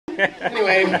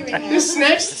Anyway, this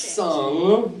next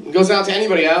song goes out to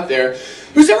anybody out there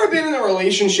who's ever been in a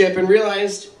relationship and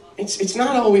realized it's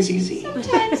not always easy.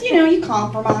 Sometimes, you know, you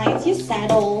compromise, you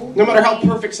settle. No matter how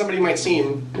perfect somebody might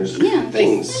seem, there's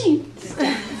things.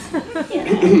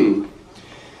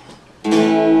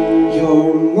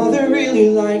 Your mother really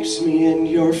likes me and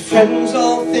your friends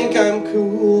all think I'm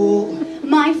cool.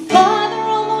 My father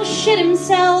almost shit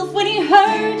himself when he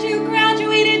heard you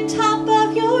graduated top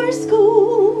of your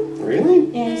school. Really?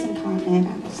 Yeah, he's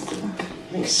incontinent.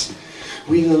 Nice.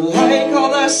 We like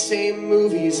all the same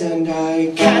movies and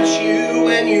I catch you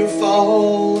when you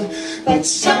fall. But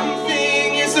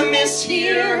something is amiss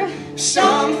here,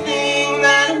 something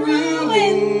that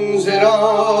ruins it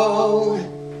all.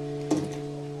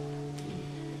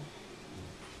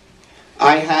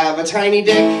 I have a tiny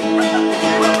dick.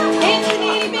 It's an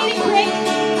itty bitty prick.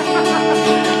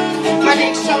 My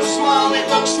dick's so small it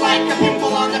looks like a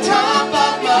pimple on the top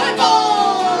of my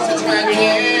balls. A tiny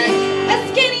dick. A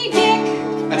skinny dick.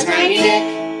 A tiny dick.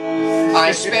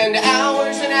 I spend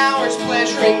hours and hours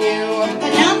pleasuring you,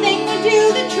 But nothing would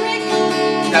do the trick.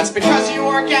 That's because you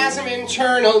orgasm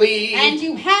internally. And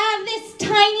you have this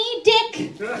tiny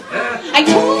dick. I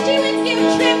told you if you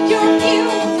trimmed your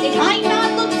fuse, it might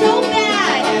not look so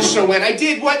bad. So when I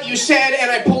did what you said and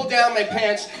I pulled down my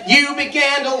pants, you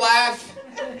began to laugh.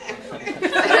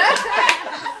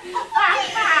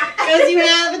 Because you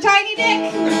have a tiny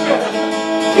dick.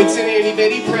 It's an itty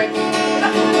bitty prick.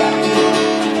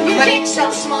 My dick's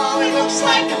so small it looks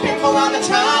like a pimple on the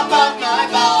top of my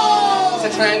balls. A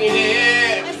tiny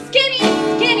dick. A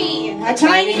skinny, a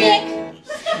tiny dick.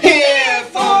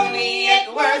 If only it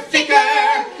were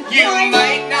thicker, you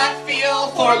might not feel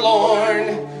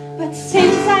forlorn. But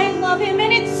since I love him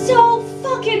and it's so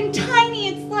fucking tiny,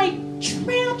 it's like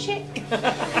tragic.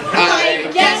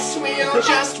 I guess we'll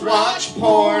just watch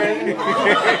porn. And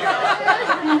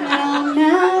I'll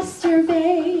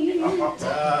masturbate.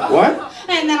 What?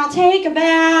 And then I'll take a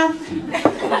bath.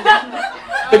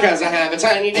 Because I have a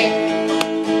tiny dick.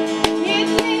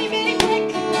 It's an itty bitty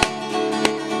prick.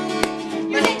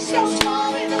 My dick's so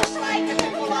small it looks like a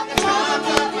pimple on the top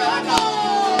of my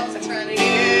balls. A tiny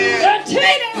dick.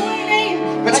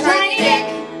 A tiny dick.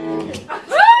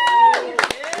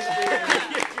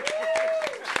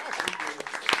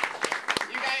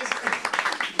 You guys,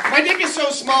 my dick is so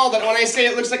small that when I say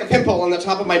it looks like a pimple on the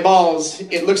top of my balls,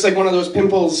 it looks like one of those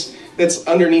pimples that's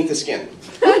underneath the skin.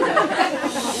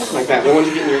 Like that, the ones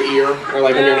you get in your ear or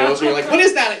like on your nose, and you're like, what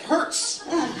is that? It hurts.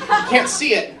 I can't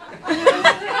see it.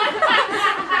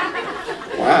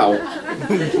 Wow.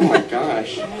 Oh my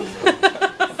gosh.